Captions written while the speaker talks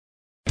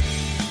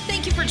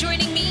Thank you for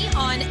joining me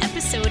on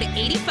episode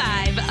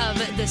 85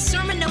 of the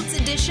Sermon Notes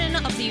edition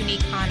of the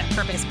Unique on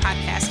Purpose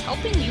podcast,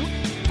 helping you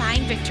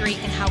find victory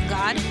in how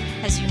God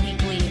has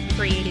uniquely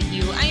created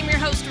you. I am your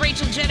host,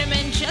 Rachel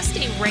Gentleman, just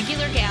a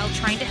regular gal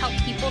trying to help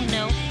people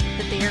know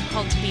that they are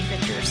called to be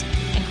victors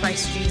in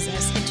Christ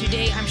Jesus. And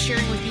today I'm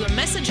sharing with you a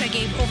message I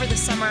gave over the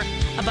summer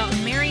about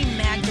Mary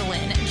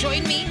Magdalene.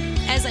 Join me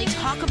as I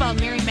talk about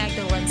Mary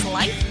Magdalene's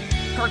life,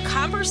 her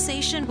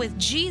conversation with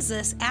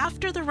Jesus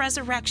after the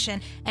resurrection,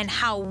 and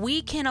how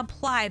we can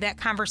apply that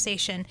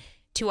conversation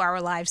to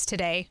our lives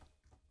today.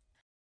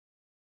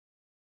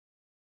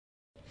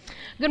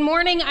 Good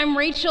morning, I'm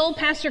Rachel.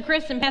 Pastor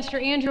Chris and Pastor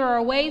Andrew are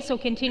away, so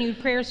continued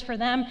prayers for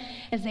them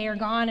as they are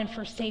gone and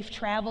for safe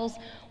travels.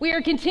 We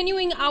are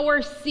continuing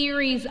our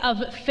series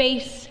of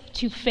face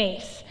to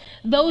face,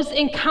 those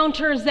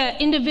encounters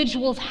that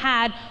individuals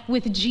had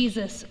with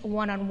Jesus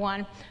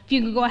one-on-one. If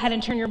you could go ahead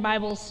and turn your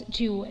Bibles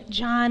to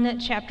John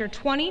chapter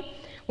 20.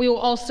 We will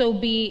also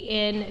be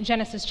in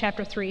Genesis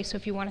chapter 3, so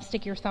if you want to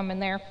stick your thumb in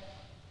there.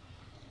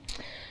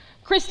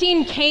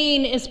 Christine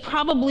Caine is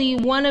probably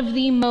one of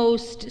the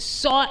most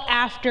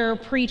sought-after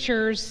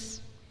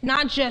preachers,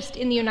 not just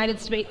in the United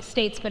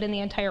States, but in the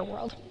entire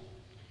world.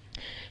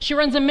 She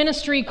runs a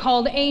ministry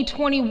called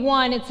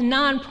A21. It's a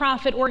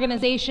nonprofit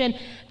organization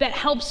that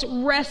helps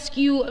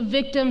rescue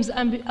victims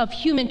of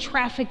human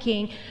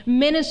trafficking,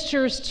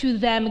 ministers to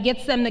them,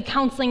 gets them the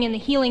counseling and the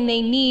healing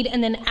they need,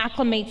 and then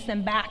acclimates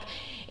them back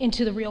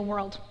into the real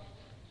world.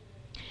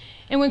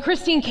 And when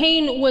Christine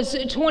Caine was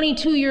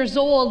 22 years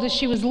old,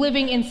 she was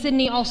living in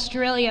Sydney,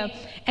 Australia,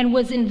 and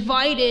was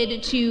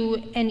invited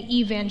to an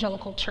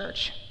evangelical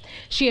church.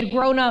 She had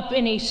grown up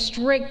in a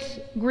strict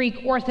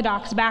Greek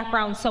Orthodox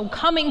background, so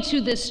coming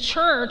to this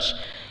church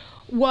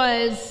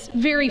was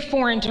very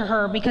foreign to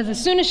her, because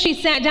as soon as she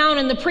sat down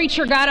and the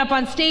preacher got up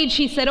on stage,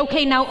 she said,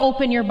 "Okay, now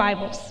open your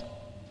Bibles."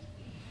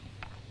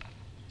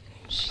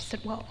 She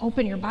said, "Well,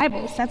 open your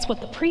Bibles? That's what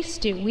the priests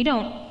do. We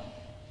don't."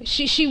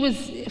 She was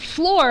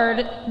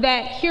floored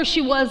that here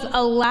she was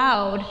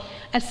allowed,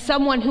 as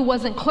someone who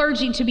wasn't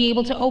clergy, to be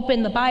able to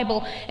open the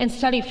Bible and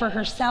study for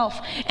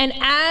herself. And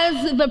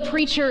as the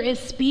preacher is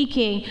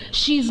speaking,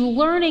 she's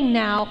learning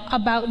now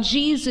about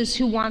Jesus,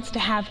 who wants to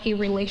have a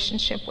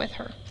relationship with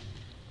her.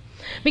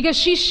 Because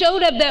she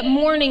showed up that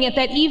morning at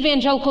that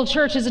evangelical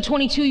church as a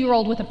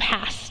 22-year-old with a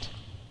past,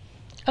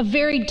 a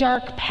very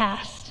dark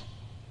past.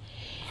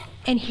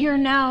 And here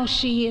now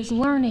she is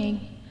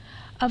learning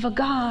of a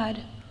God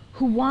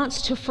who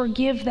wants to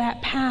forgive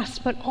that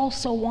past, but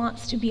also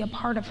wants to be a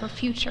part of her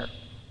future.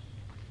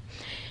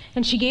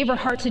 And she gave her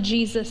heart to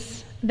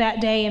Jesus that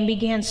day and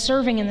began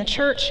serving in the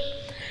church.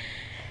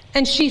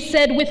 And she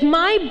said, "With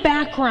my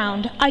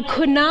background, I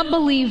could not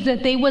believe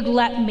that they would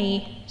let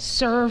me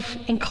serve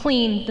and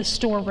clean the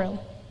storeroom.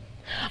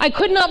 I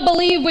could not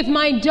believe with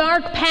my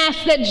dark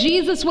past that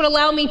Jesus would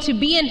allow me to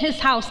be in his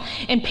house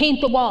and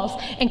paint the walls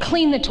and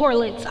clean the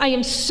toilets. I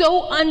am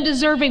so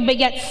undeserving, but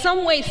yet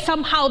some way,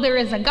 somehow there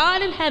is a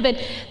God in heaven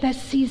that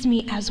sees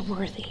me as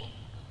worthy."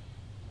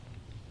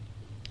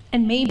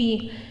 And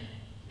maybe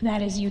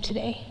that is you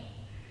today.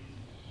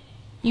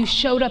 You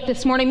showed up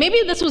this morning.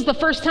 Maybe this was the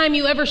first time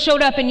you ever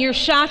showed up and you're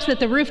shocked that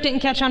the roof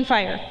didn't catch on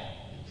fire.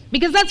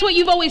 Because that's what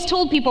you've always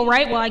told people,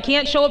 right? Well, I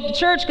can't show up to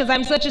church because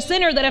I'm such a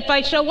sinner that if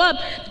I show up,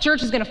 the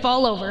church is going to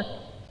fall over.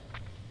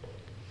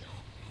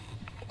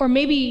 Or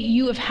maybe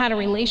you have had a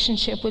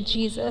relationship with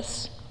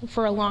Jesus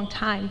for a long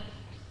time,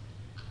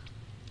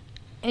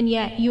 and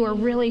yet you are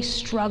really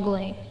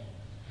struggling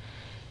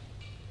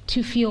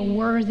to feel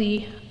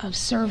worthy of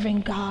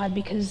serving God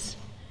because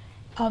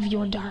of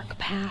your dark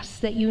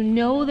past, that you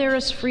know there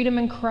is freedom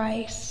in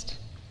Christ,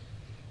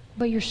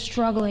 but you're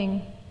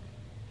struggling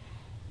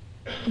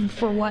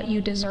for what you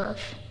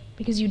deserve,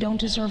 because you don't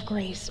deserve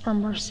grace or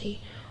mercy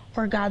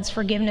or God's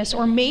forgiveness.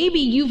 Or maybe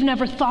you've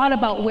never thought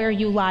about where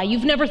you lie.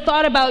 You've never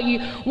thought about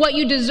what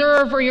you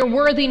deserve or your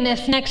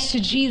worthiness next to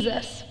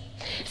Jesus.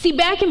 See,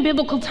 back in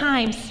biblical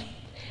times,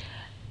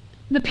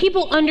 the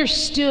people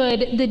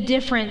understood the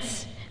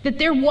difference, that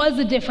there was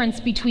a difference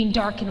between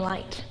dark and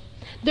light.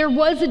 There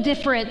was a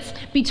difference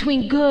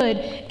between good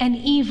and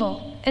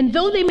evil. And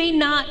though they may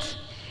not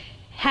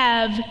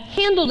have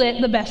handled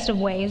it the best of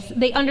ways,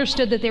 they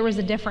understood that there was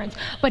a difference.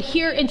 But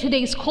here in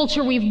today's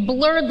culture, we've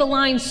blurred the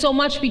lines so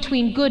much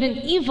between good and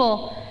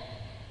evil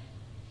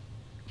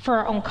for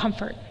our own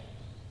comfort.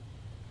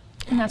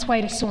 And that's why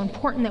it is so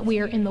important that we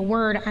are in the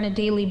Word on a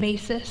daily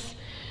basis.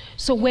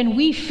 So when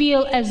we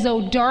feel as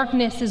though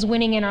darkness is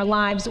winning in our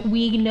lives,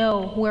 we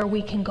know where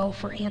we can go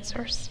for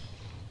answers.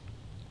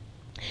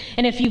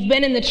 And if you've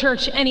been in the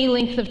church any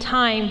length of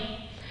time,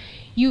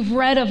 you've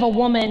read of a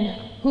woman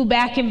who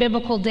back in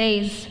biblical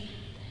days,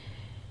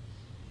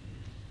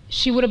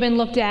 she would have been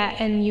looked at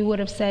and you would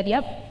have said,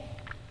 yep,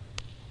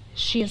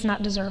 she is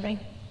not deserving.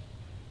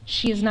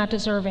 She is not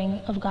deserving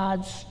of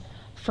God's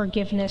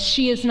forgiveness.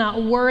 She is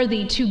not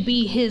worthy to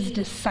be his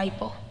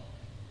disciple.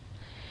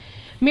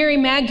 Mary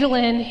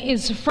Magdalene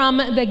is from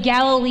the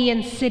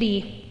Galilean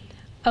city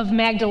of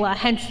Magdala,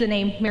 hence the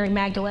name Mary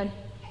Magdalene.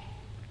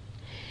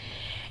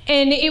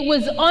 And it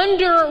was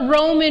under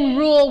Roman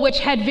rule, which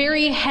had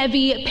very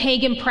heavy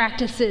pagan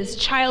practices,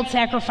 child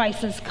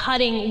sacrifices,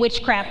 cutting,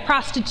 witchcraft,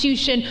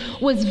 prostitution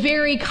was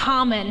very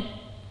common.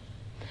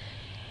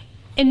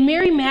 And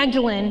Mary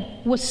Magdalene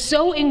was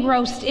so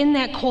engrossed in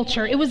that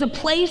culture. It was a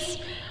place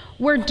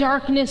where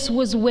darkness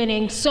was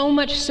winning, so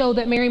much so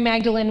that Mary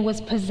Magdalene was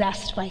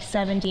possessed by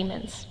 7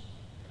 demons.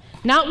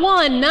 Not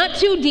 1, not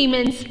 2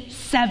 demons,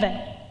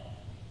 7.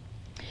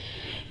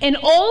 And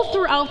all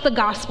throughout the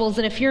Gospels,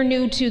 and if you're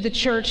new to the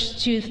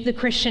church, to the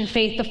Christian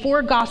faith, the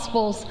 4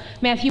 Gospels,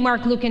 Matthew,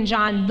 Mark, Luke, and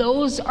John,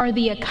 those are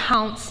the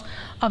accounts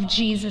of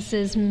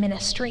Jesus'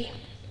 ministry.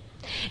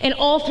 And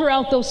all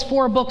throughout those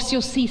 4 books,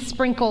 you'll see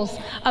sprinkles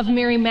of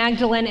Mary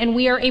Magdalene, and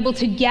we are able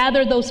to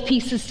gather those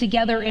pieces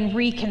together and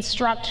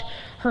reconstruct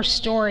her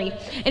story.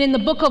 And in the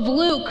book of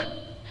Luke,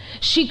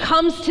 she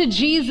comes to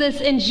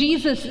Jesus, and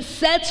Jesus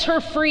sets her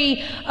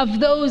free of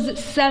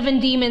those 7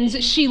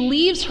 demons. She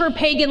leaves her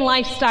pagan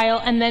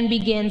lifestyle and then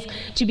begins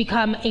to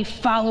become a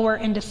follower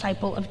and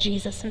disciple of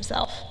Jesus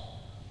himself.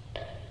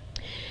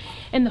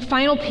 And the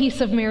final piece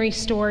of Mary's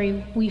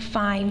story we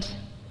find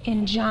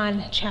in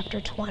John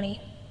chapter 20.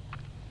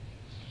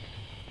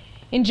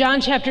 In John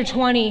chapter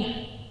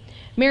 20,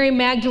 Mary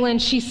Magdalene,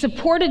 she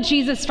supported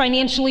Jesus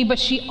financially, but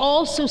she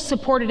also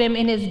supported him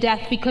in his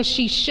death because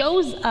she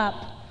shows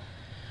up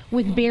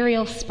with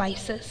burial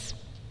spices.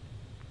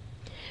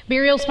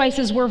 Burial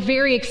spices were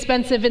very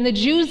expensive, and the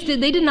Jews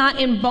did not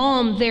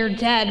embalm their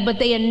dead, but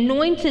they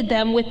anointed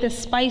them with the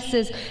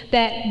spices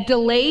that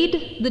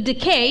delayed the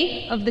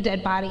decay of the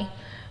dead body,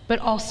 but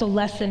also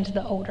lessened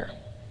the odor.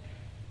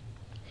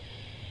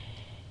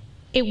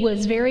 It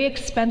was very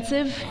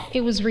expensive,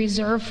 it was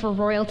reserved for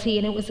royalty,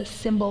 and it was a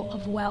symbol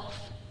of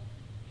wealth.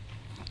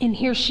 And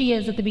here she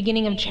is at the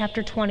beginning of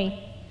chapter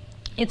 20.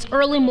 It's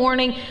early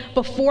morning,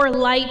 before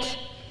light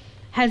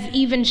has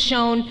even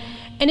shone.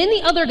 And in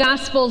the other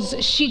Gospels,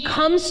 she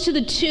comes to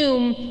the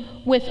tomb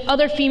with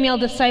other female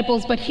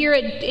disciples, but here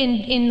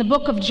in the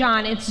book of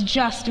John, it's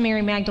just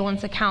Mary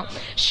Magdalene's account.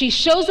 She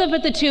shows up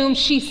at the tomb,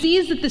 she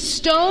sees that the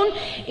stone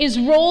is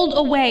rolled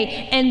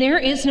away, and there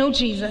is no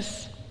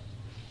Jesus.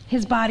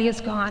 His body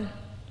is gone.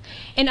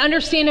 And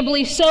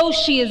understandably so,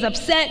 she is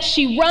upset.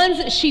 She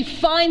runs, she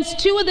finds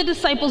 2 of the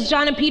disciples,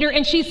 John and Peter,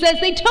 and she says,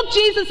 "They took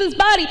Jesus'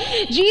 body.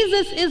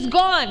 Jesus is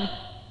gone."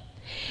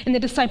 And the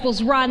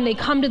disciples run, they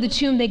come to the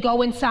tomb, they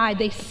go inside,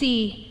 they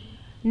see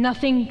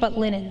nothing but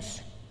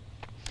linens.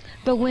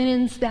 The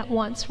linens that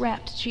once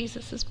wrapped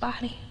Jesus'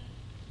 body.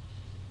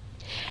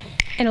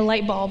 And a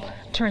light bulb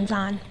turns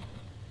on.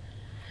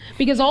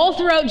 Because all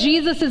throughout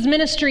Jesus'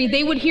 ministry,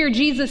 they would hear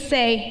Jesus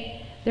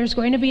say, "There's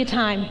going to be a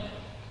time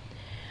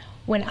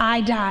when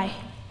I die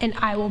and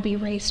I will be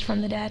raised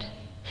from the dead.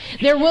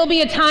 There will be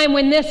a time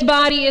when this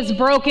body is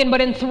broken, but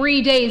in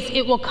 3 days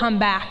it will come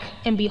back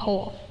and be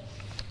whole."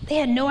 They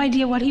had no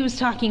idea what he was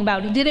talking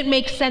about. It didn't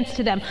make sense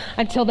to them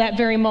until that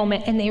very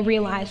moment, and they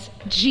realized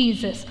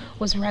Jesus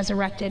was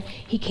resurrected.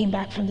 He came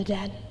back from the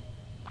dead.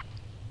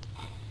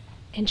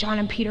 And John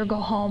and Peter go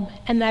home,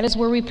 and that is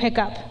where we pick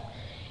up.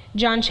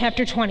 John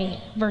chapter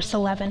 20, verse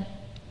 11.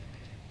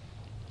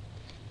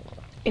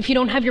 If you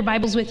don't have your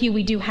Bibles with you,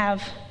 we do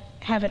have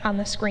it on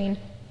the screen.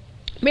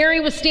 Mary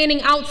was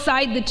standing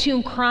outside the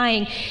tomb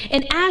crying,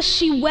 and as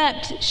she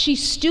wept, she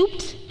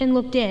stooped and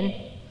looked in.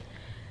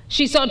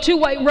 She saw 2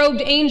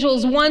 white-robed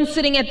angels, one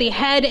sitting at the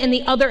head and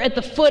the other at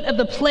the foot of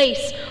the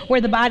place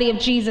where the body of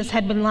Jesus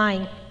had been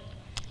lying.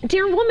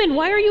 "Dear woman,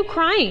 why are you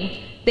crying?"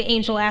 the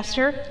angel asked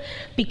her.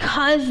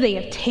 "Because they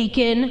have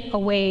taken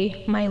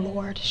away my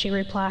Lord," she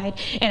replied,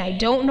 "and I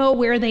don't know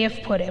where they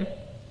have put him."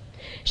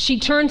 She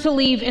turned to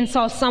leave and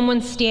saw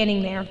someone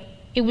standing there.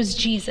 It was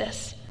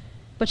Jesus,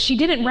 but she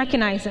didn't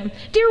recognize him.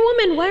 "Dear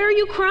woman, why are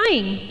you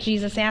crying?"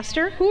 Jesus asked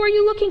her. "Who are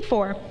you looking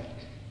for?"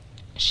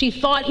 She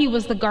thought he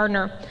was the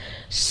gardener.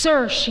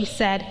 "Sir," she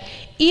said,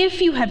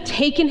 "if you have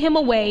taken him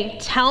away,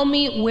 tell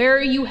me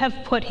where you have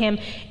put him,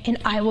 and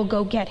I will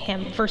go get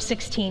him." Verse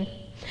 16.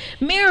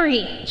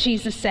 "Mary,"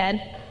 Jesus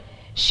said.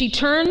 She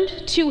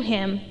turned to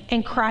him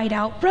and cried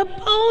out,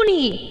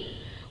 "Rabboni,"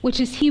 which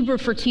is Hebrew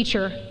for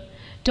teacher.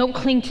 "Don't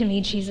cling to me,"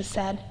 Jesus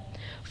said,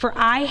 "for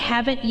I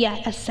haven't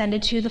yet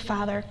ascended to the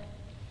Father.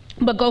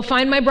 But go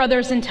find my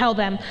brothers and tell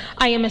them,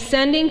 I am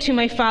ascending to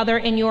my Father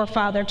and your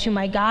Father, to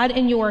my God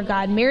and your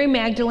God." Mary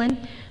Magdalene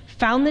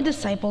found the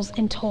disciples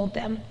and told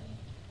them,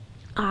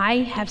 "I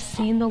have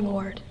seen the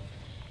Lord,"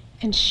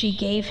 and she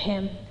gave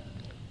him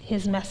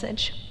his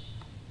message.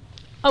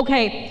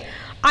 Okay,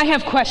 I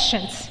have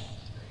questions.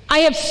 I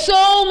have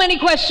so many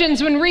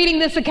questions when reading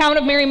this account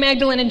of Mary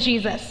Magdalene and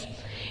Jesus.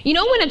 You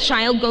know when a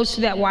child goes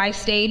to that why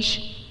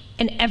stage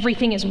and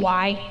everything is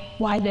why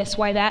this,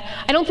 why that?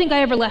 I don't think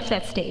I ever left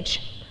that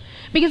stage.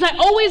 Because I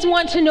always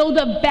want to know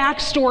the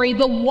backstory,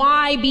 the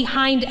why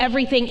behind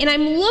everything. And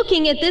I'm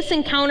looking at this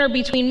encounter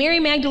between Mary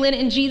Magdalene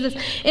and Jesus,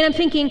 and I'm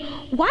thinking,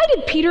 why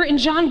did Peter and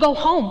John go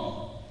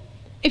home?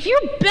 If your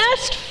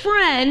best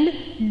friend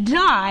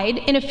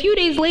died, and a few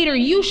days later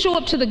you show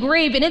up to the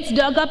grave and it's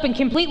dug up and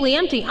completely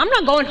empty, I'm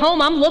not going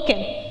home, I'm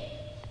looking.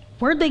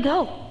 Where'd they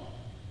go?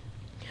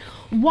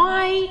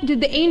 Why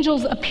did the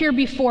angels appear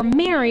before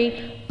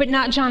Mary, but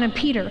not John and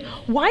Peter?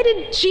 Why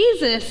did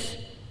Jesus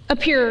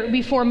appear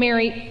before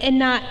Mary and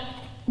not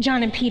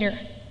John and Peter?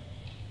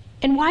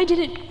 And why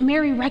didn't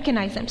Mary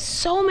recognize them?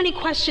 So many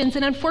questions,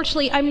 and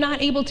unfortunately, I'm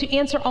not able to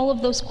answer all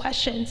of those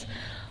questions.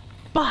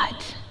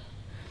 But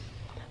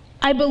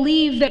I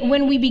believe that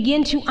when we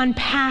begin to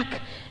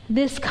unpack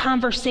this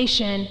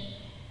conversation,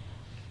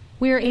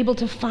 we are able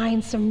to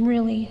find some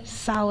really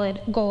solid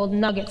gold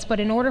nuggets.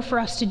 But in order for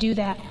us to do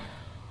that,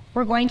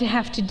 we're going to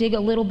have to dig a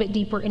little bit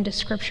deeper into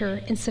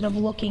Scripture instead of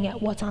looking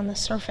at what's on the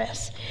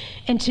surface.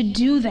 And to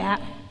do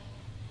that,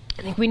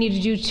 I think we need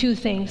to do two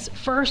things.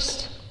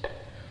 First,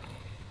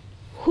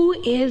 who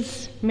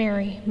is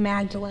Mary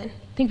Magdalene?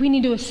 I think we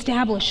need to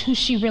establish who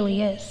she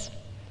really is.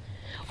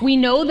 We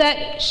know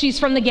that she's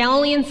from the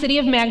Galilean city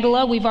of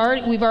Magdala. We've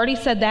already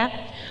said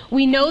that.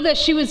 We know that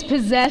she was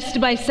possessed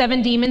by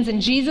 7 demons,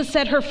 and Jesus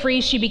set her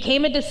free. She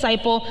became a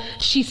disciple.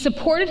 She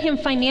supported him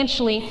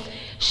financially.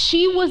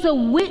 She was a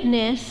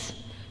witness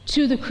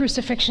to the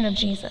crucifixion of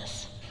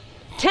Jesus.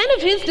 10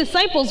 of his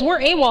disciples were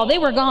AWOL. They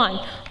were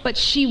gone, but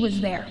she was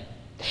there.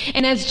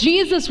 And as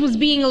Jesus was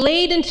being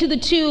laid into the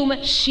tomb,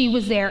 she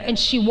was there, and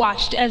she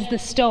watched as the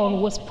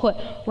stone was put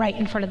right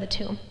in front of the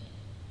tomb.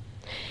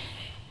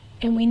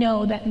 And we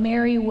know that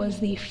Mary was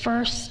the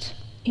first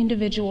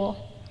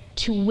individual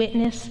to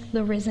witness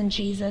the risen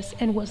Jesus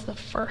and was the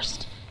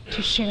first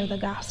to share the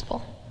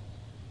gospel.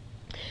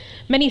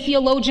 Many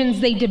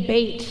theologians, they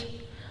debate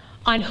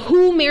on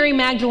who Mary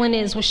Magdalene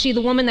is. Was she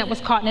the woman that was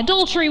caught in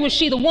adultery? Was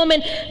she the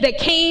woman that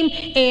came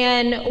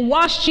and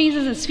washed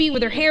Jesus' feet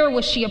with her hair?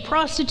 Was she a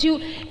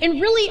prostitute?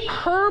 And really,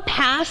 her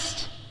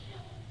past,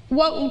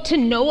 what to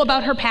know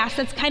about her past,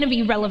 that's kind of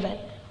irrelevant.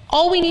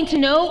 All we need to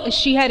know is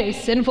she had a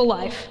sinful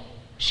life.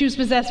 She was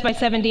possessed by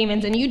 7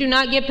 demons, and you do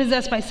not get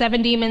possessed by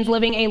 7 demons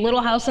living a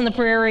little house on the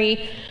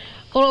prairie,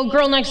 little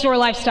girl next door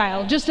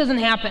lifestyle. It just doesn't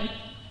happen.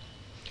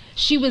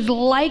 She was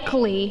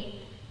likely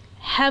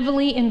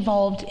heavily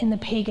involved in the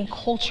pagan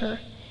culture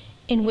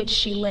in which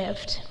she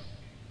lived.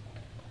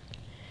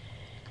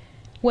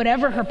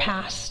 Whatever her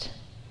past,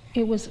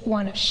 it was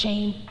one of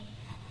shame,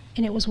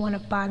 and it was one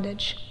of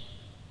bondage.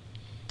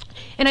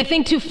 And I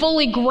think to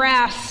fully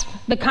grasp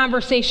the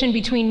conversation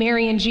between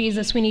Mary and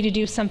Jesus, we need to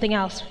do something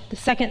else. The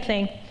second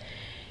thing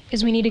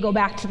is we need to go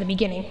back to the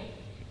beginning.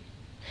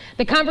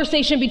 The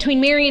conversation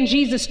between Mary and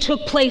Jesus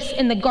took place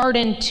in the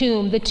garden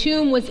tomb. The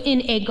tomb was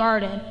in a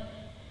garden.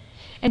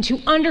 And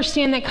to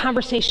understand that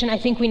conversation, I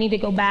think we need to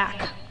go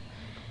back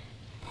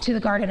to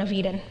the Garden of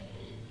Eden.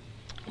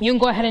 You can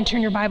go ahead and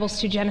turn your Bibles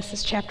to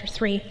Genesis chapter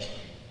 3.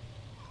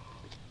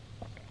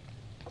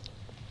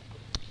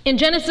 In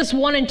Genesis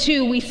 1 and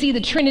 2, we see the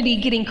Trinity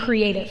getting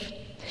creative.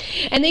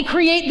 And they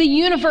create the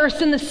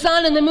universe and the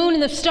sun and the moon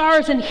and the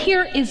stars, and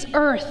here is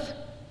earth.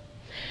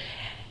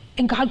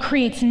 And God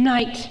creates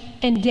night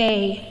and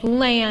day,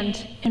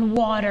 land and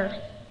water.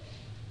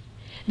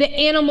 The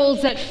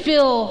animals that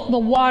fill the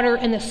water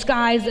and the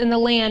skies and the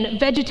land,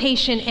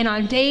 vegetation, and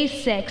on day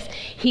 6,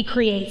 he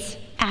creates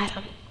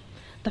Adam,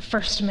 the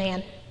first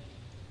man.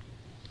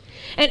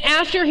 And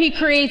after he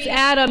creates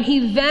Adam,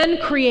 he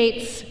then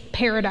creates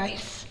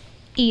paradise,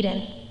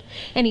 Eden.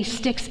 And he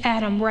sticks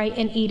Adam right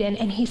in Eden,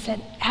 and he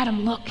said,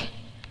 Adam, look,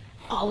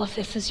 all of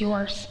this is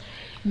yours.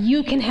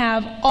 You can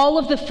have all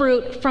of the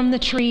fruit from the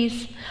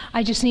trees.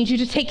 I just need you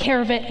to take care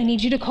of it. I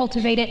need you to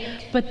cultivate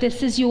it, but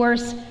this is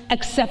yours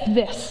except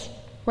this.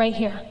 Right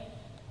here.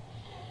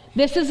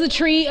 This is the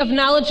tree of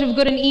knowledge of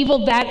good and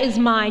evil. That is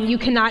mine. You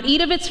cannot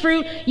eat of its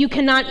fruit. You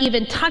cannot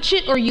even touch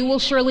it, or you will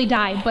surely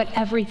die. But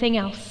everything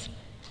else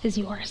is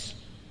yours.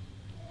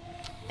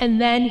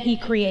 And then he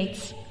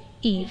creates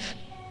Eve.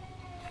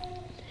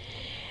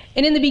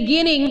 And in the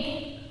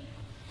beginning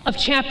of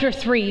chapter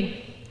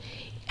 3,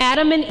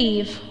 Adam and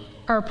Eve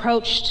are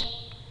approached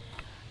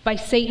by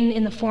Satan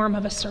in the form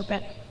of a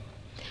serpent.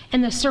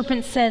 And the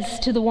serpent says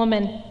to the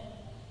woman,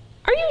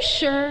 "Are you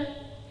sure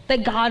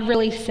that God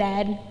really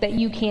said that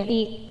you can't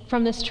eat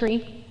from this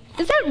tree?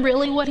 Is that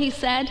really what he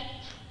said?"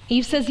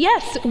 Eve says,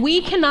 "Yes, we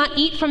cannot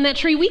eat from that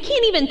tree. We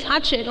can't even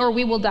touch it or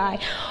we will die."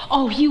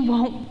 "Oh, you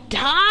won't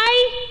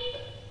die?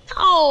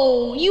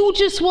 No, you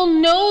just will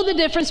know the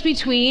difference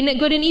between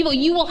good and evil.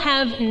 You will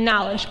have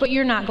knowledge, but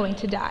you're not going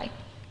to die."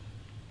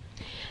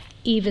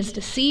 Eve is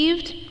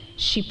deceived.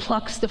 She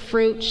plucks the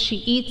fruit. She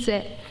eats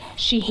it.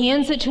 She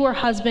hands it to her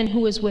husband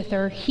who is with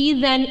her. He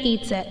then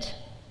eats it.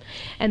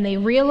 And they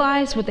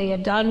realized what they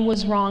had done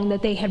was wrong,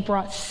 that they had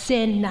brought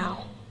sin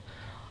now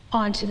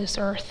onto this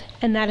earth.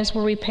 And that is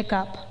where we pick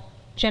up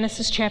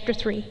Genesis chapter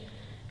 3,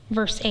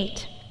 verse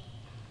 8.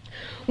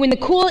 When the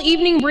cool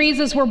evening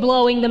breezes were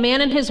blowing, the man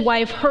and his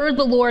wife heard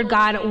the Lord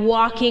God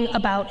walking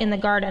about in the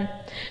garden.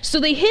 So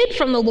they hid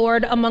from the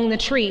Lord among the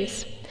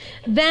trees.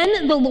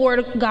 Then the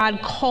Lord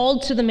God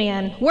called to the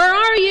man, "Where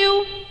are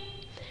you?"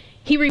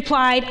 He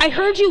replied, "I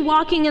heard you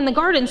walking in the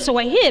garden, so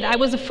I hid. I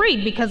was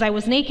afraid because I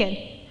was naked."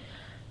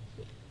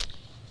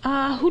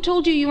 Who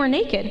told you you were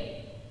naked?"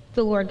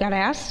 the Lord God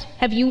asked.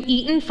 "Have you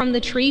eaten from the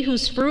tree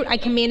whose fruit I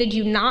commanded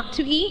you not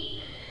to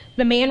eat?"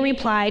 The man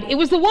replied, "It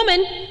was the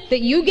woman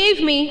that you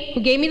gave me,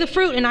 who gave me the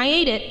fruit, and I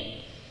ate it."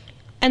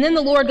 And then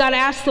the Lord God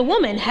asked the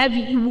woman,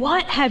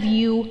 "What have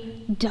you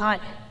done?"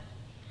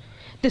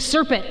 "The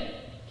serpent,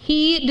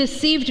 he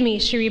deceived me,"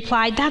 she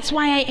replied. "That's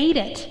why I ate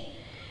it."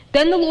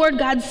 Then the Lord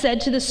God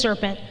said to the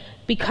serpent,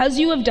 "Because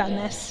you have done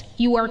this,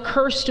 you are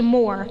cursed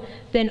more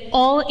than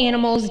all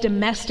animals,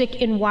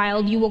 domestic and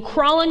wild. You will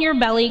crawl on your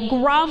belly,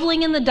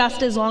 groveling in the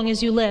dust as long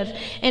as you live.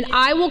 And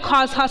I will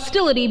cause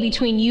hostility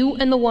between you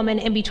and the woman,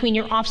 and between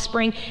your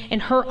offspring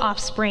and her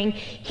offspring.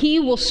 He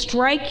will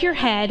strike your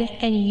head,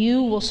 and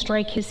you will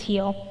strike his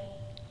heel."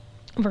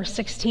 Verse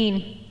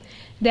 16.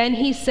 Then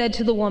he said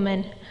to the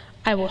woman,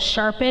 "I will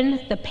sharpen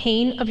the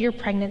pain of your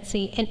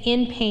pregnancy, and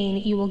in pain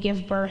you will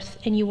give birth,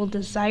 and you will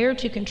desire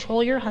to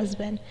control your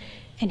husband,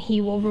 and he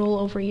will rule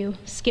over you."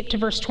 Skip to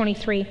verse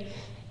 23.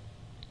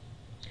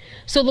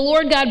 So the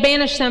Lord God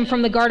banished them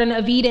from the Garden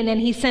of Eden,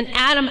 and he sent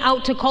Adam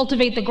out to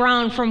cultivate the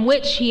ground from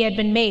which he had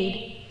been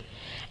made.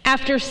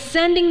 After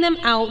sending them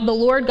out, the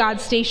Lord God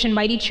stationed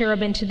mighty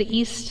cherubim to the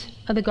east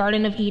of the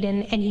Garden of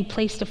Eden, and he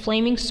placed a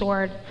flaming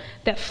sword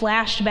that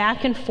flashed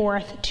back and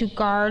forth to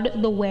guard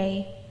the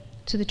way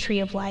to the tree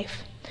of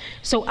life.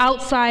 So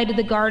outside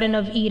the Garden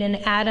of Eden,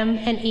 Adam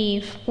and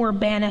Eve were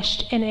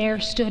banished, and there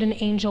stood an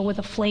angel with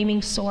a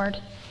flaming sword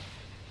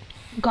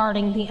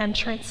guarding the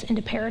entrance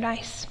into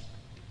paradise.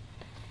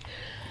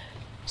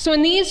 So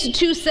in these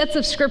two sets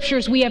of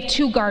scriptures, we have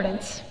two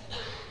gardens.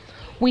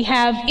 We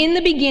have, in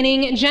the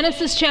beginning,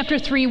 Genesis chapter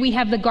 3, we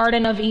have the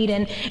Garden of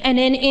Eden. And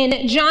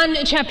in John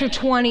chapter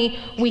 20,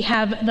 we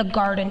have the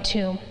garden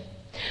tomb.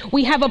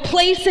 We have a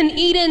place in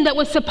Eden that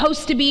was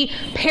supposed to be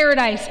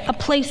paradise, a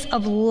place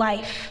of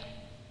life,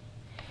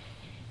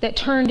 that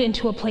turned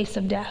into a place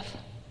of death.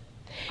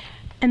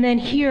 And then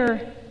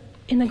here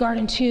in the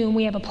garden tomb,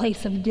 we have a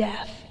place of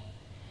death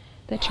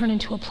that turned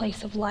into a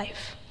place of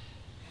life.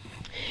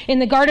 In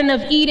the Garden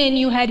of Eden,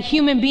 you had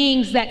human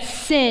beings that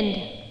sinned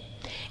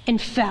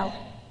and fell,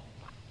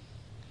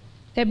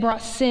 that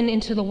brought sin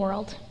into the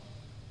world.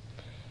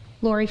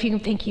 Lori, if you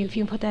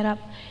can put that up.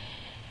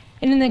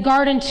 And in the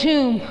garden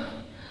tomb,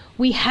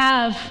 we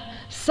have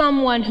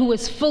someone who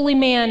was fully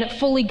man,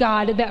 fully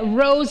God, that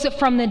rose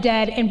from the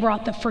dead and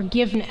brought the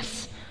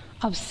forgiveness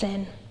of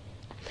sin.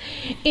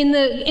 In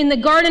the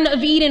Garden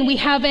of Eden, we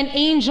have an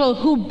angel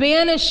who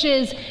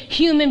banishes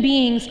human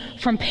beings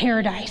from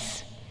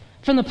paradise,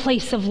 from the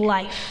place of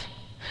life.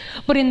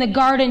 But in the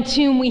garden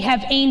tomb, we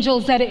have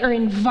angels that are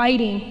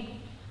inviting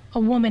a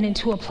woman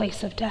into a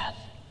place of death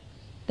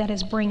that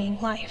is bringing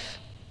life.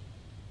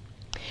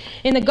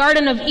 In the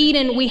Garden of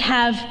Eden, we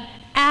have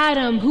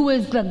Adam, who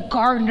is the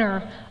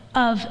gardener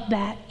of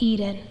that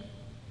Eden.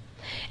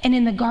 And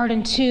in the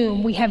garden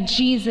tomb, we have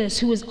Jesus,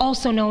 who is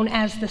also known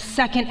as the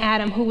second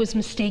Adam, who was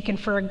mistaken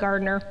for a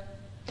gardener.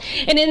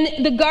 And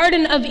in the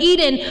Garden of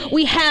Eden,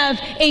 we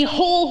have a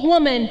whole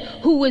woman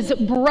who was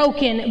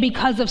broken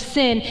because of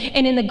sin.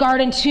 And in the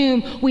garden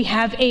tomb, we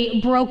have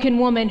a broken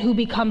woman who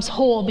becomes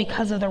whole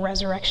because of the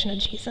resurrection of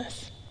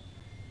Jesus.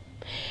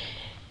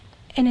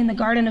 And in the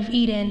Garden of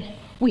Eden,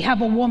 we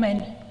have a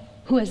woman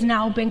who has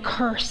now been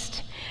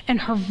cursed and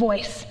her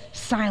voice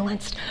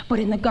silenced. But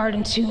in the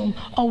garden tomb,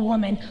 a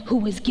woman who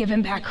was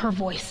given back her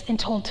voice and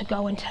told to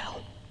go and tell.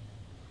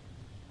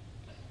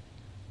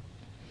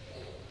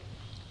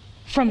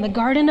 From the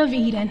Garden of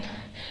Eden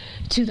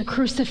to the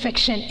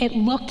crucifixion, it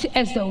looked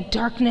as though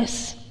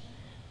darkness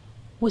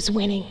was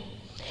winning.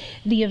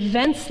 The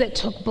events that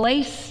took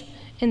place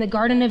in the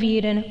Garden of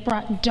Eden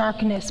brought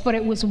darkness, but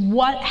it was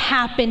what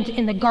happened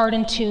in the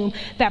garden tomb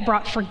that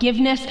brought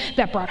forgiveness,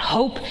 that brought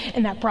hope,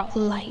 and that brought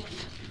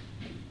life.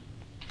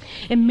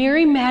 And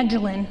Mary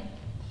Magdalene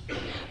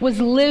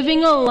was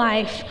living a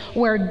life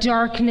where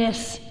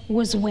darkness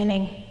was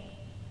winning.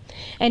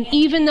 And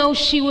even though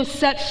she was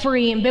set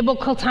free in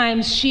biblical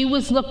times, she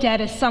was looked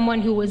at as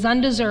someone who was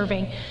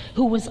undeserving,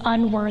 who was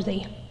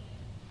unworthy.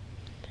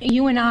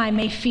 You and I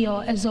may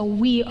feel as though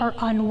we are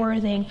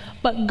unworthy,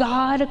 but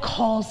God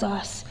calls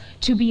us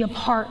to be a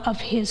part of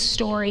his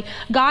story.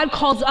 God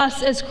calls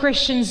us as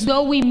Christians,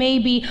 though we may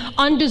be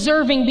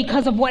undeserving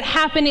because of what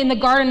happened in the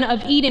Garden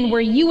of Eden,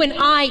 where you and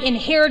I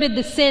inherited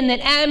the sin that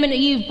Adam and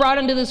Eve brought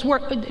into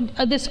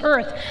this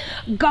earth.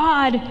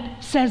 God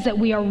says that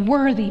we are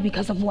worthy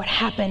because of what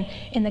happened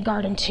in the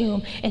garden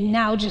tomb. And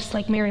now, just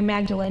like Mary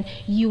Magdalene,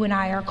 you and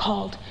I are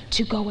called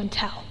to go and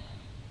tell.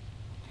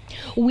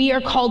 We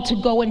are called to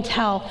go and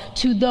tell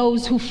to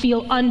those who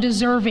feel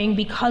undeserving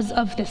because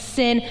of the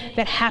sin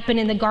that happened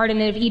in the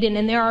Garden of Eden.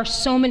 And there are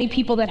so many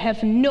people that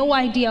have no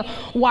idea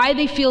why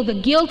they feel the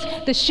guilt,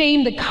 the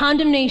shame, the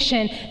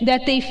condemnation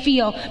that they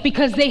feel,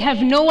 because they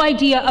have no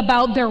idea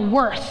about their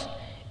worth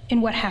in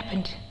what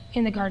happened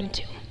in the garden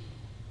tomb.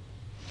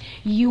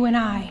 You and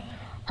I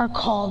are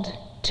called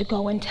to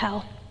go and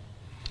tell.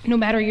 No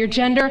matter your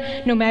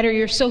gender, no matter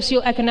your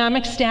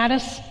socioeconomic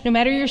status, no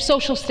matter your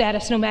social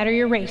status, no matter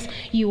your race,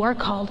 you are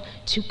called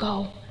to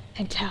go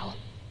and tell.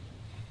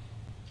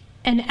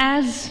 And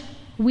as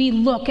we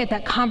look at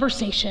that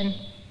conversation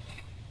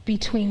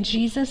between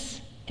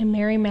Jesus and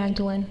Mary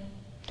Magdalene,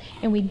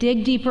 and we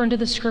dig deeper into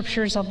the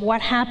scriptures of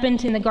what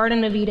happened in the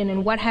Garden of Eden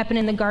and what happened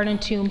in the garden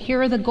tomb,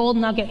 here are the gold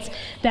nuggets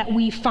that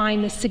we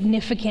find the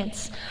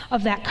significance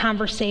of that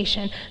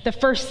conversation. The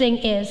first thing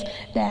is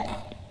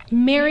that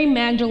Mary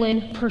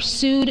Magdalene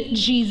pursued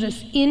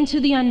Jesus into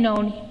the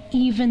unknown,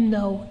 even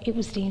though it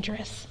was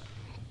dangerous.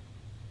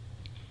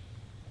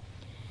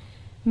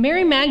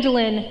 Mary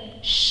Magdalene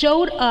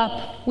showed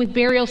up with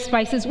burial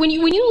spices. When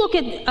you look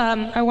at,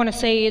 I want to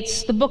say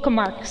it's the book of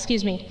Mark,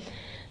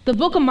 the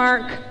book of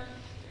Mark,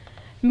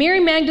 Mary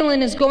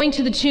Magdalene is going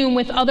to the tomb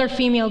with other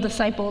female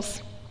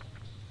disciples,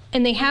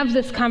 and they have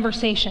this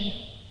conversation.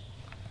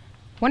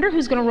 Wonder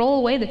who's going to roll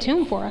away the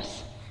tomb for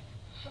us.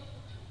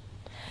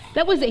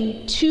 That was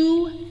a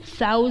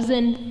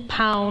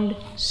 2,000-pound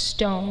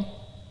stone.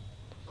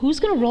 Who's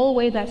going to roll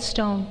away that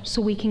stone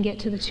so we can get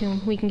to the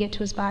tomb, we can get to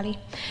his body?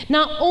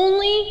 Not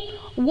only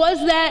was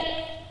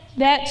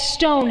that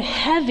stone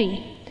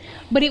heavy,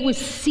 but it was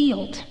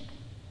sealed.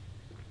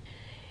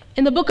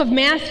 In the book of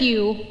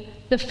Matthew,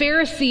 the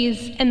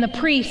Pharisees and the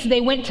priests,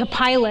 they went to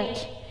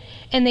Pilate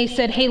and they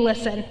said, hey,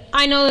 listen,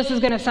 I know this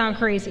is going to sound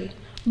crazy,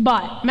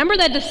 but remember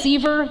that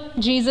deceiver,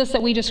 Jesus,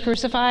 that we just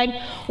crucified?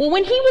 Well,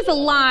 when he was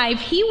alive,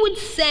 he would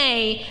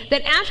say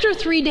that after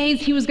 3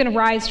 days, he was going to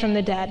rise from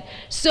the dead.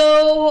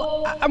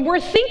 So we're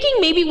thinking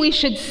maybe we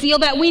should seal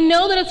that. We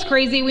know that it's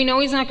crazy. We know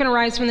he's not going to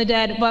rise from the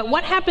dead. But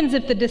what happens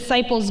if the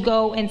disciples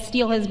go and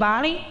steal his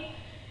body?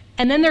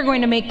 And then they're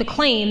going to make the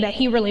claim that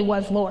he really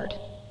was Lord.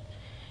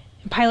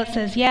 And Pilate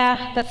says,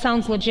 yeah, that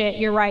sounds legit.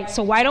 You're right.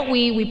 So why don't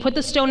we put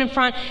the stone in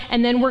front,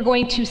 and then we're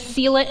going to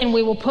seal it, and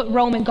we will put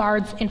Roman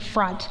guards in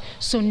front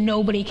so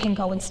nobody can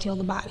go and steal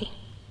the body.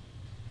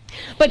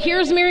 But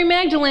here's Mary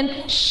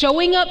Magdalene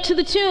showing up to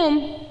the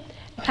tomb,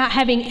 not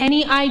having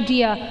any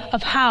idea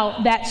of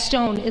how that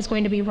stone is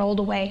going to be rolled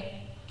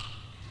away.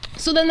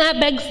 So then that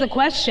begs the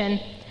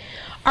question,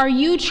 are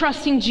you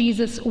trusting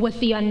Jesus with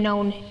the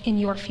unknown in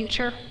your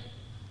future?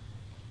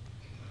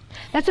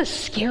 That's a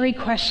scary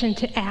question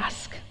to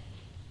ask.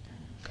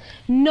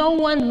 No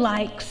one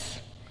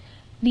likes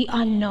the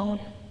unknown.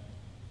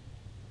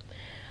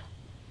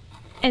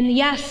 And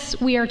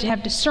yes, we are to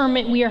have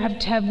discernment, we are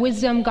to have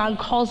wisdom. God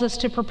calls us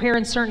to prepare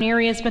in certain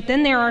areas, but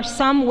then there are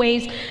some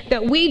ways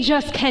that we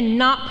just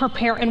cannot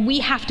prepare, and we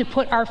have to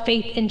put our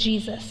faith in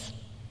Jesus.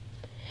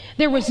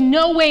 There was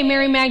no way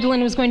Mary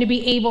Magdalene was going to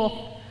be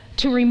able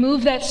to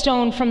remove that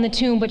stone from the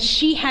tomb, but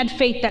she had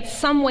faith that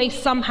some way,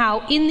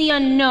 somehow, in the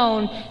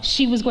unknown,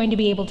 she was going to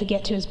be able to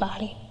get to his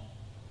body.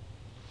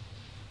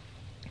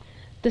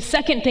 The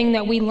second thing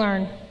that we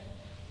learn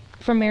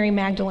from Mary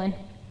Magdalene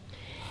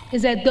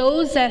is that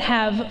those that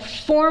have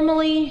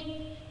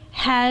formerly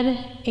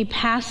had a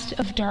past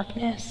of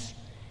darkness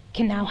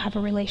can now have a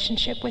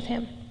relationship with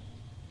him.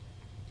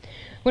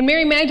 When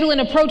Mary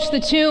Magdalene approached the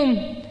tomb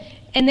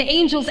and the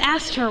angels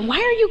asked her, why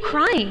are you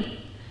crying?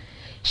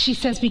 She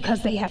says,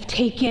 because they have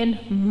taken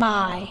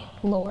my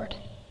Lord.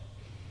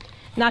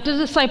 Not the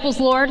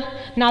disciples' Lord,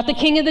 not the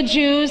King of the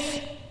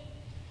Jews,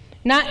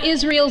 not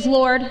Israel's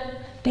Lord.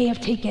 They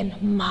have taken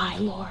my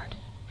Lord.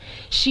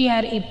 She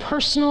had a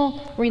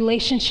personal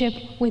relationship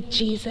with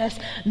Jesus.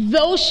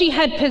 Though she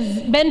had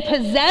been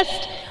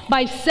possessed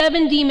by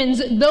 7 demons,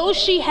 though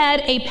she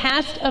had a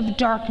past of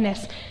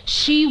darkness,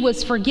 she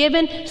was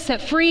forgiven,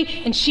 set free,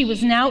 and she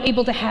was now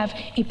able to have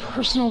a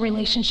personal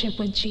relationship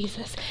with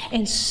Jesus.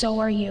 And so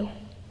are you.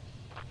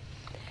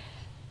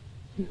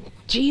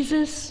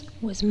 Jesus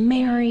was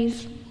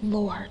Mary's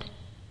Lord.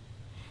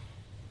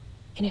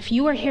 And if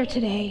you are here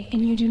today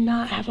and you do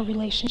not have a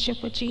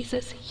relationship with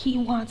Jesus, he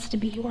wants to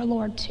be your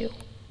Lord too.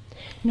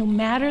 No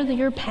matter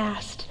your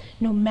past,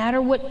 no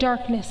matter what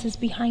darkness is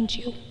behind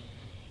you,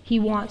 he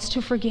wants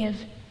to forgive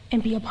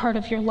and be a part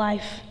of your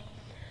life.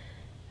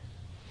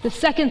 The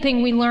third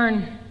thing we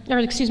learn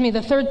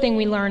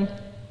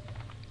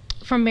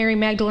from Mary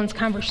Magdalene's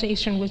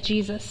conversation with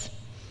Jesus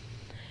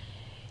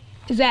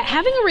is that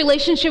having a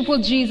relationship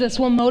with Jesus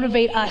will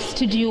motivate us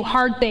to do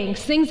hard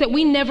things that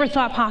we never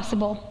thought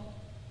possible.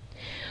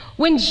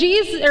 When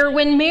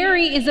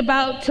Mary is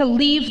about to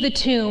leave the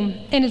tomb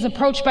and is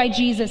approached by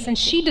Jesus, and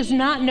she does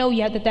not know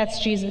yet that that's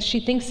Jesus, she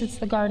thinks it's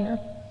the gardener.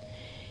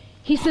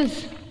 He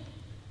says,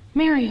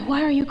 Mary,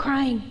 why are you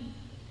crying?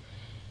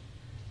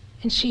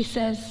 And she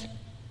says,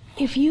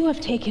 if you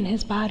have taken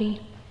his body,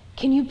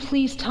 can you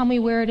please tell me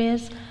where it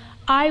is?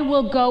 I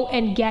will go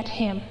and get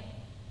him.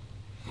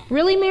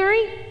 Really,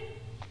 Mary?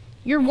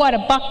 You're what,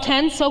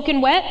 $110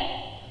 soaking wet?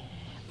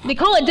 They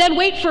call it dead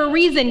weight for a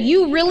reason.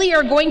 You really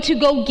are going to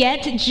go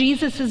get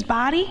Jesus'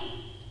 body?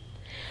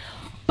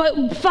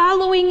 But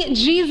following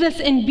Jesus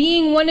and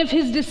being one of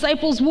his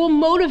disciples will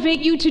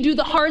motivate you to do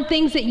the hard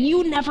things that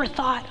you never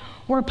thought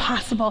were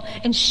possible.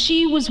 And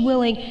she was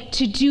willing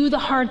to do the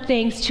hard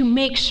things to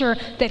make sure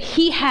that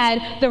he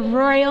had the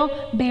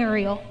royal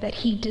burial that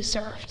he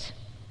deserved.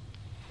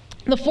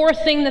 The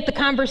fourth thing that the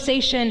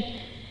conversation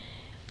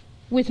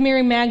with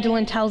Mary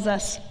Magdalene tells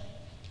us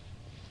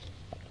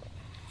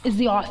is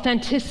the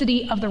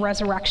authenticity of the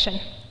resurrection.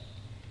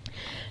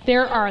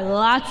 There are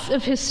lots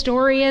of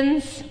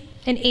historians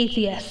and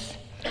atheists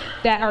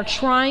that are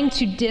trying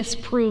to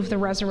disprove the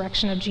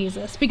resurrection of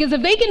Jesus. Because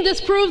if they can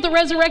disprove the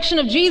resurrection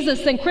of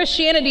Jesus, then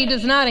Christianity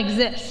does not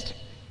exist.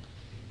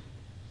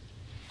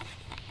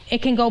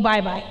 It can go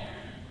bye-bye.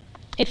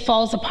 It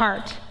falls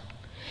apart.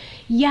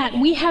 Yet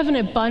we have an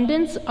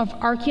abundance of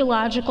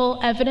archaeological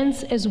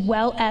evidence as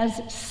well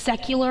as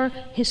secular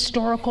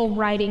historical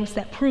writings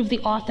that prove the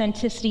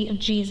authenticity of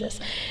Jesus.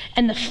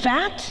 And the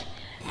fact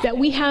that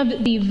we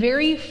have the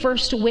very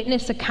first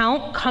witness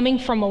account coming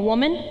from a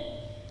woman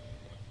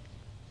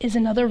is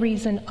another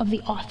reason of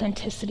the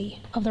authenticity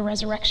of the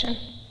resurrection.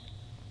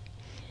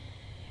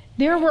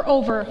 There were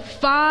over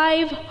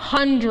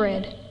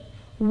 500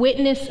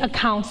 witness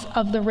accounts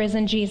of the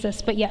risen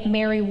Jesus, but yet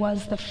Mary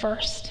was the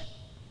first.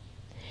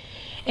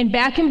 And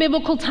back in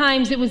biblical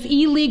times, it was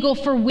illegal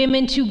for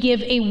women to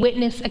give a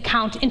witness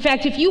account. In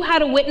fact, if you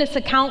had a witness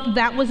account,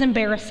 that was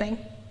embarrassing.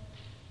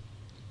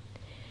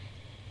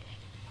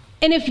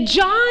 And if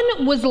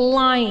John was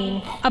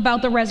lying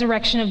about the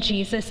resurrection of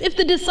Jesus, if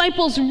the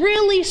disciples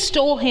really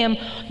stole him,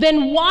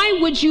 then why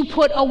would you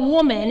put a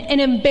woman, an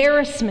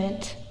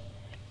embarrassment,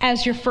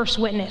 as your first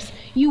witness?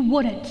 You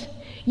wouldn't.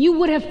 You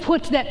would have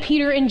put that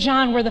Peter and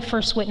John were the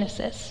first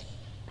witnesses.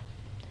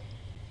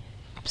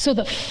 So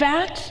the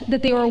fact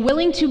that they were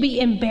willing to be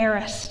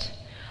embarrassed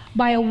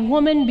by a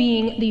woman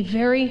being the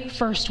very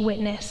first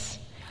witness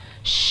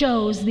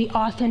shows the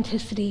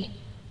authenticity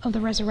of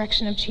the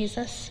resurrection of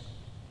Jesus.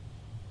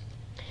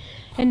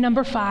 And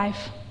number 5,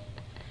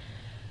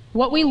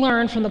 what we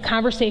learn from the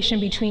conversation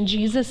between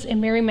Jesus and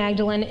Mary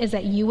Magdalene is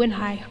that you and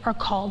I are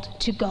called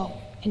to go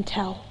and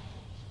tell.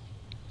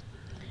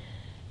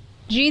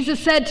 Jesus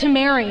said to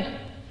Mary,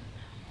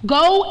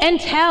 "Go and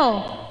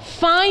tell.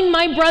 Find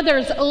my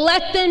brothers.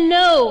 Let them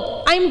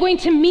know I'm going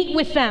to meet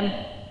with them."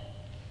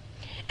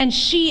 And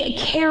she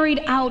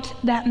carried out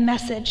that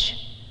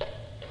message.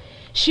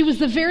 She was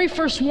the very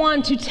first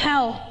one to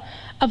tell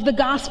of the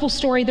gospel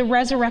story, the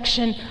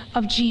resurrection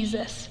of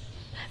Jesus.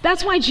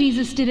 That's why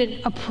Jesus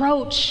didn't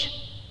approach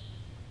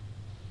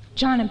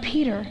John and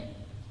Peter.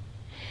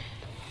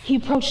 He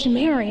approached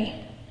Mary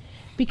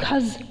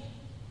because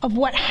of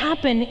what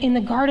happened in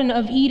the Garden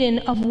of Eden,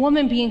 of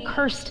woman being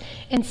cursed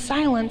in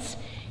silence.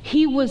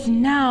 He was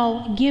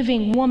now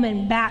giving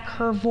woman back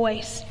her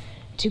voice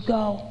to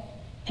go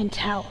and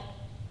tell.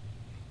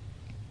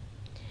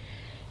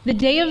 The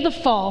day of the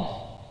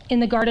fall in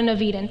the Garden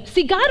of Eden.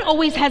 See, God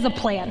always has a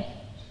plan.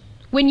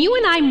 When you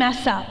and I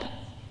mess up,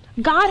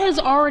 God has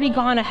already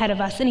gone ahead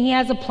of us and he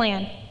has a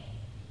plan.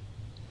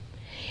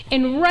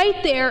 And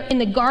right there in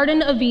the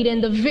Garden of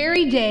Eden, the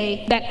very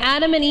day that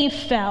Adam and Eve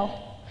fell,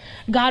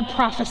 God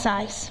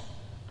prophesies.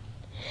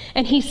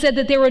 And he said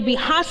that there would be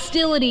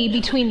hostility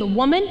between the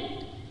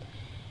woman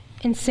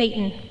and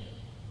Satan,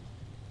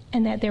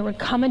 and that there would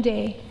come a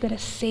day that a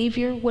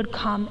Savior would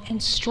come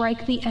and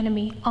strike the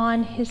enemy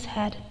on his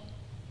head.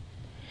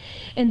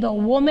 And the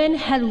woman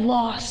had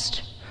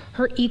lost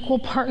her equal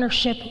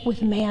partnership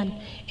with man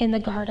in the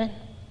garden.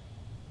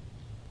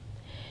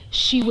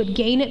 She would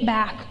gain it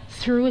back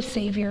through a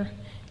Savior,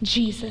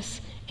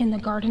 Jesus, in the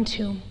garden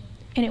tomb.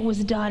 And it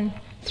was done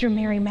through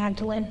Mary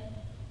Magdalene.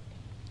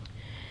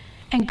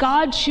 And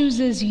God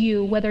chooses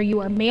you, whether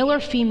you are male or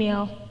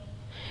female,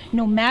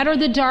 no matter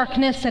the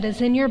darkness that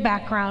is in your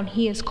background,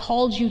 he has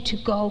called you to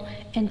go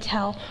and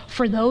tell.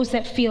 For those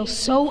that feel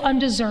so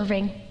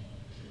undeserving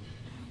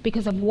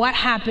because of what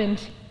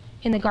happened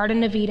in the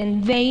Garden of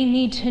Eden, they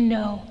need to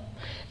know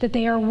that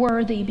they are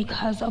worthy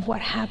because of what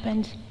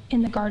happened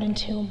in the garden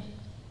tomb.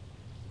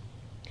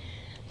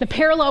 The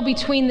parallel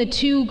between the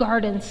two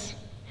gardens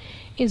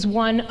is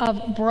one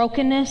of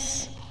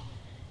brokenness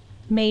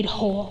made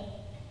whole.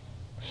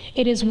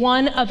 It is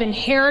one of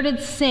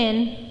inherited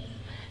sin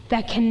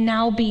that can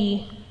now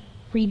be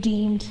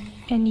redeemed,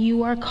 and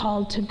you are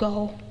called to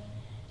go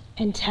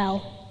and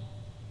tell.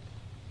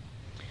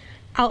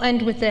 I'll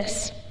end with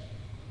this.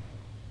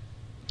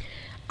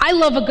 I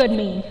love a good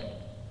meme.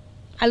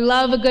 I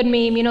love a good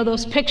meme, you know,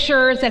 those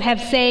pictures that have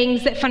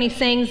sayings, that funny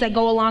sayings that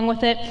go along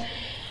with it.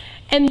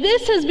 And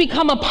this has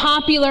become a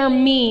popular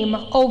meme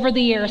over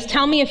the years.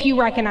 Tell me if you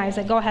recognize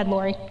it. Go ahead,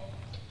 Lori.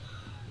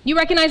 You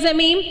recognize that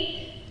meme?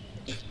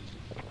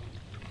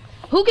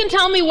 Who can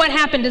tell me what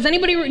happened? Does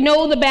anybody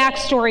know the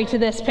backstory to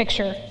this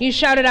picture? You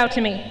shout it out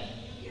to me.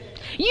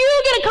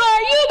 You get a car,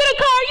 you get a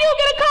car, you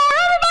get a car,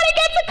 everybody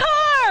gets a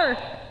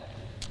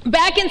car!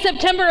 Back in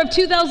September of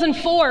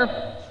 2004,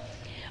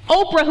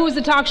 Oprah, who was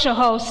a talk show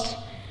host,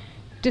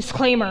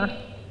 disclaimer,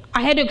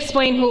 I had to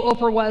explain who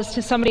Oprah was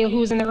to somebody who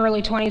was in their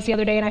early 20s the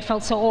other day, and I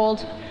felt so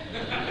old.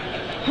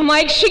 I'm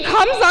like, she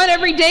comes on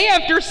every day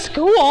after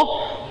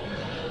school.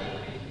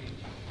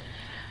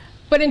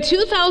 But in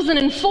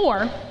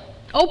 2004,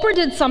 Oprah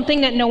did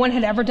something that no one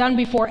had ever done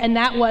before, and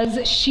that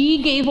was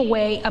she gave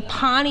away a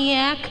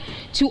Pontiac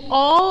to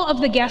all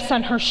of the guests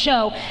on her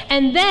show.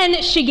 And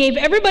then she gave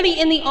everybody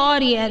in the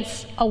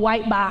audience a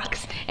white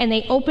box, and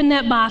they opened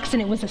that box,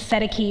 and it was a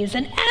set of keys.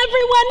 And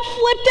everyone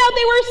flipped out.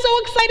 They were so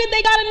excited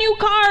they got a new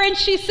car, and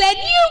she said,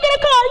 you get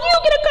a car, you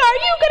get a car,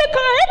 you get a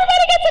car,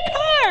 everybody gets a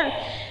car.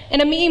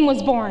 And a meme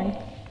was born.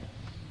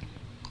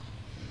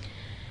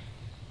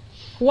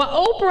 What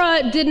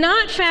Oprah did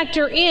not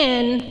factor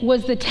in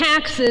was the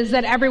taxes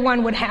that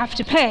everyone would have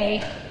to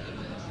pay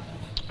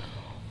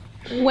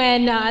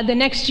when the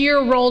next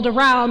year rolled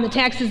around, the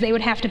taxes they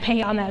would have to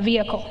pay on that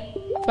vehicle,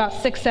 about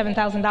 $6,000,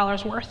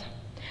 $7,000 worth.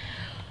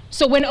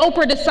 So when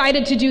Oprah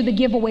decided to do the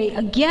giveaway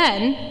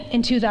again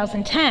in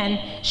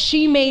 2010,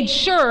 she made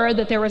sure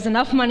that there was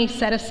enough money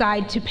set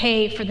aside to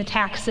pay for the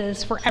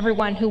taxes for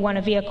everyone who won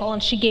a vehicle,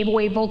 and she gave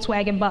away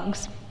Volkswagen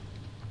Bugs.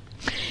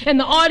 And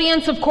the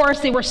audience, of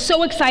course, they were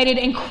so excited,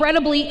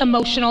 incredibly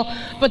emotional,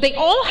 but they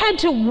all had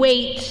to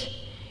wait,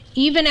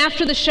 even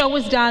after the show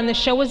was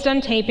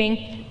done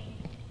taping,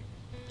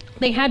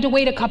 they had to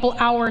wait a couple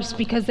hours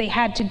because they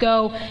had to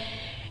go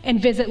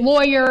and visit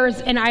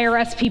lawyers and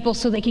IRS people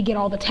so they could get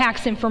all the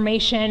tax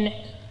information.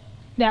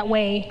 That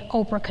way,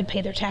 Oprah could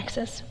pay their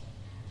taxes.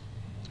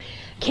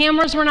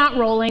 Cameras were not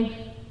rolling.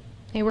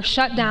 They were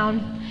shut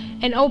down.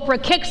 And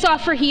Oprah kicks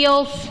off her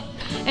heels,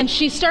 and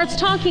she starts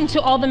talking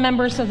to all the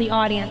members of the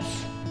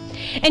audience.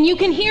 And you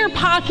can hear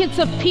pockets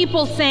of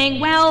people saying,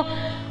 well,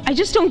 I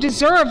just don't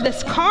deserve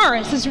this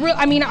car. This is real.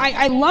 I mean,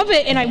 I love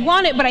it and I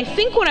want it, but I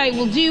think what I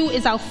will do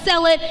is I'll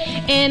sell it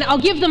and I'll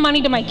give the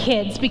money to my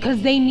kids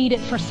because they need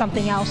it for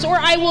something else. Or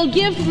I will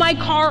give my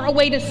car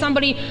away to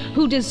somebody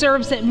who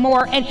deserves it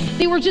more. And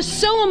they were just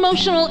so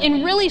emotional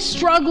and really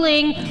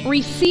struggling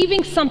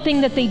receiving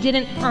something that they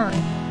didn't earn.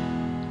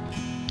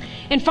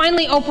 And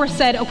finally, Oprah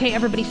said, okay,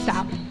 everybody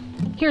stop.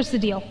 Here's the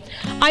deal.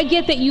 I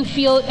get that you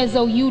feel as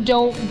though you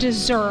don't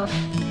deserve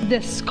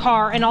this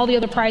car and all the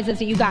other prizes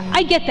that you got.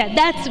 I get that.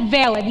 That's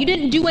valid. You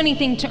didn't do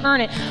anything to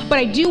earn it. But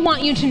I do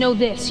want you to know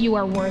this. You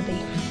are worthy.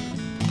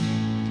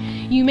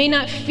 You may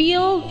not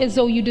feel as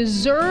though you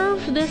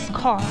deserve this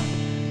car,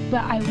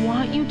 but I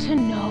want you to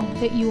know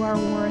that you are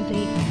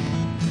worthy.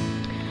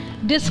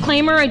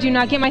 Disclaimer, I do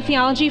not get my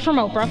theology from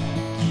Oprah.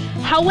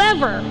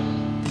 However,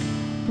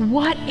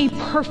 what a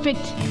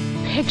perfect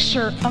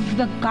picture of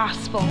the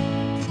gospel.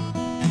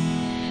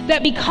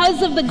 That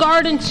because of the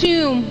garden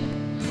tomb,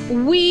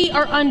 we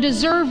are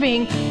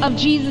undeserving of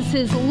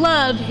Jesus'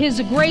 love, his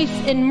grace,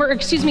 and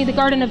the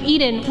Garden of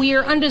Eden. We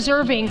are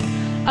undeserving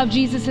of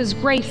Jesus'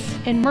 grace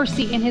and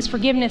mercy and his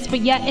forgiveness,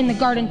 but yet in the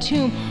garden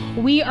tomb,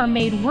 we are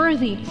made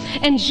worthy.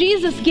 And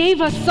Jesus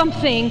gave us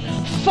something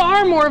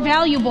far more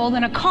valuable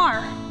than a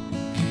car.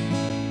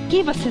 He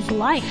gave us his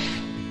life.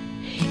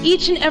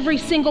 Each and every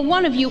single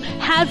one of you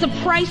has a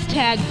price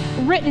tag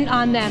written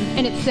on them,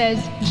 and it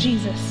says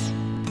Jesus.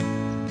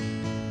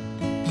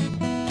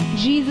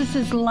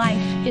 Jesus'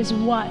 life is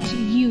what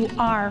you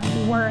are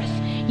worth.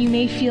 You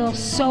may feel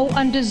so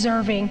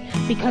undeserving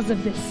because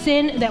of the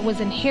sin that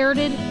was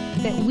inherited,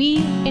 that we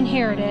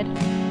inherited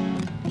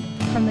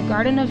from the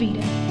Garden of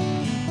Eden.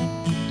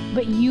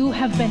 But you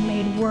have been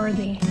made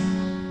worthy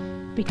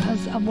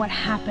because of what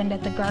happened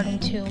at the garden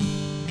tomb.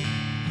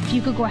 If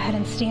you could go ahead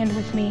and stand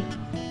with me.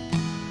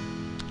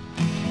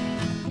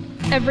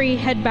 Every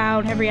head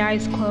bowed, every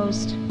eyes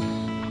closed.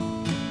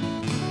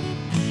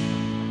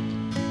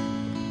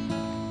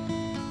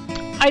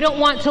 I don't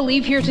want to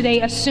leave here today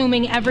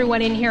assuming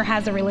everyone in here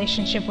has a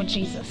relationship with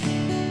Jesus.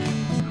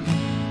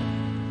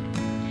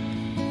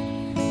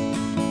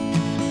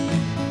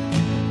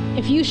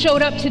 If you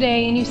showed up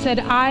today and you said,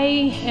 I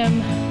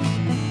am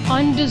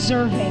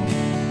undeserving,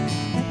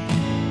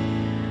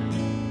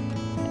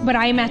 but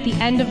I am at the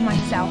end of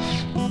myself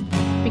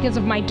because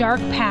of my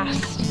dark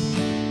past,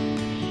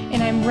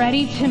 and I'm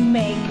ready to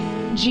make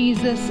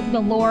Jesus the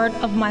Lord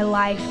of my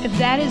life. If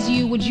that is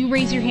you, would you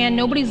raise your hand?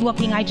 Nobody's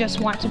looking. I just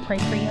want to pray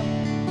for you.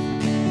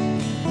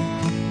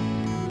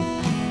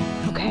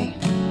 Okay.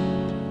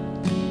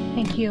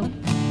 Thank you.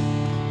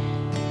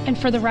 And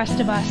for the rest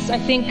of us, I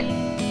think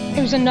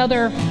there's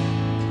another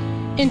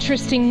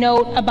interesting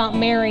note about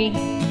Mary,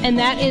 and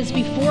that is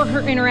before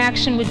her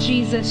interaction with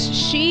Jesus,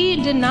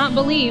 she did not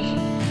believe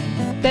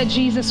that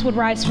Jesus would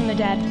rise from the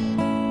dead.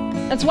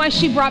 That's why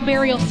she brought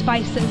burial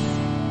spices.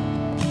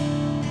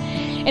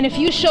 And if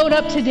you showed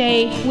up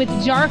today with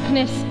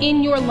darkness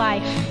in your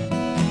life,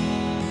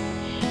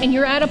 and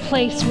you're at a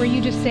place where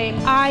you just say,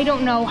 I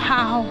don't know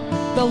how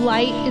the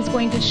light is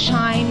going to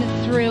shine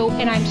through,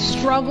 and I'm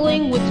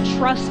struggling with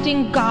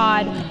trusting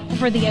God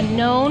for the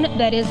unknown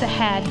that is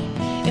ahead.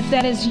 If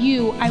that is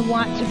you, I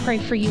want to pray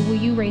for you. Will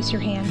you raise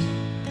your hand?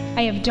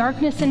 I have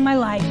darkness in my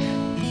life,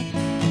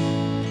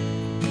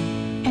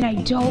 and I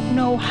don't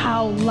know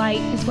how light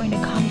is going to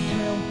come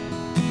through.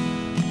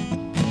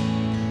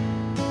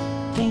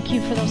 Thank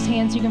you for those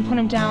hands. You can put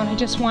them down. I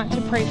just want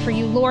to pray for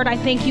you. Lord, I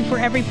thank you for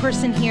every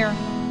person here.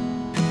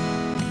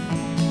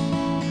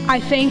 I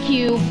thank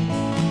you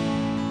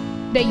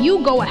that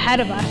you go ahead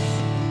of us,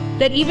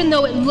 that even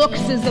though it looks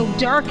as though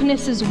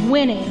darkness is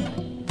winning,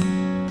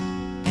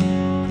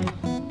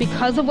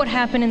 because of what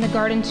happened in the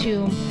garden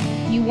tomb,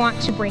 you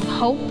want to bring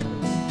hope,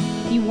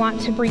 you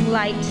want to bring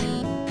light.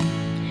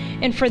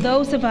 And for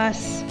those of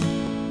us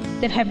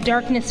that have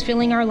darkness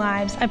filling our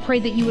lives, I pray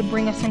that you would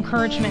bring us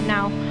encouragement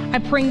now. I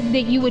pray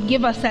that you would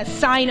give us that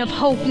sign of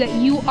hope that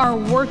you are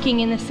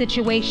working in the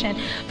situation.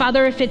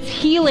 Father, if it's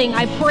healing,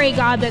 I pray,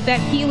 God, that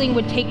healing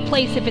would take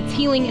place. If it's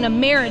healing in a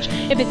marriage,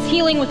 if it's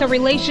healing with a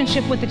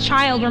relationship with a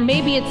child, or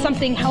maybe it's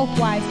something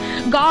health-wise.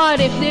 God,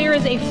 if there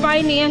is a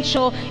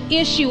financial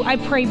issue, I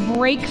pray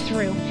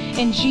breakthrough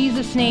in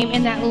Jesus' name,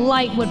 and that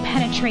light would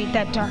penetrate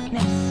that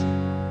darkness.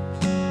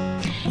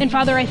 And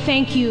Father, I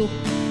thank you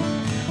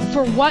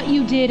for what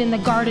you did in the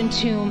garden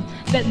tomb,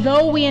 that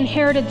though we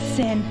inherited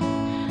sin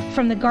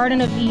from the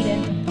Garden of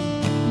Eden,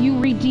 you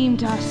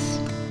redeemed us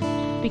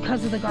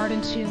because of the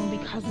garden tomb,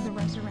 because of the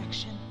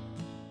resurrection.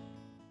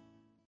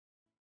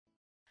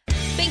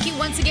 Thank you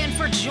once again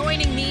for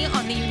joining me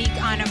on the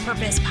Unique on a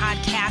Purpose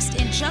podcast.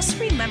 And just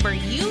remember,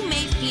 you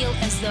may feel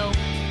as though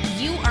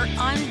you are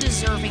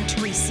undeserving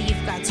to receive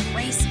God's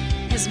grace,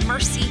 His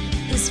mercy,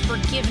 His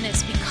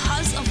forgiveness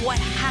because of what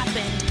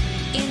happened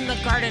in the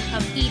Garden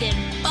of Eden,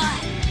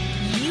 but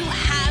you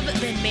have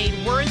been made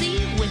worthy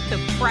with the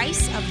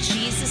price of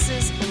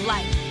Jesus'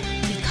 life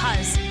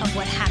because of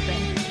what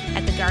happened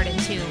at the garden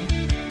tomb.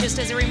 Just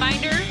as a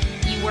reminder,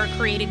 you were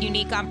created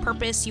unique on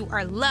purpose, you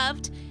are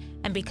loved,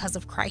 and because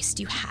of Christ,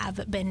 you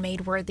have been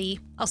made worthy.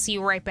 I'll see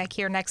you right back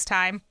here next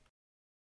time.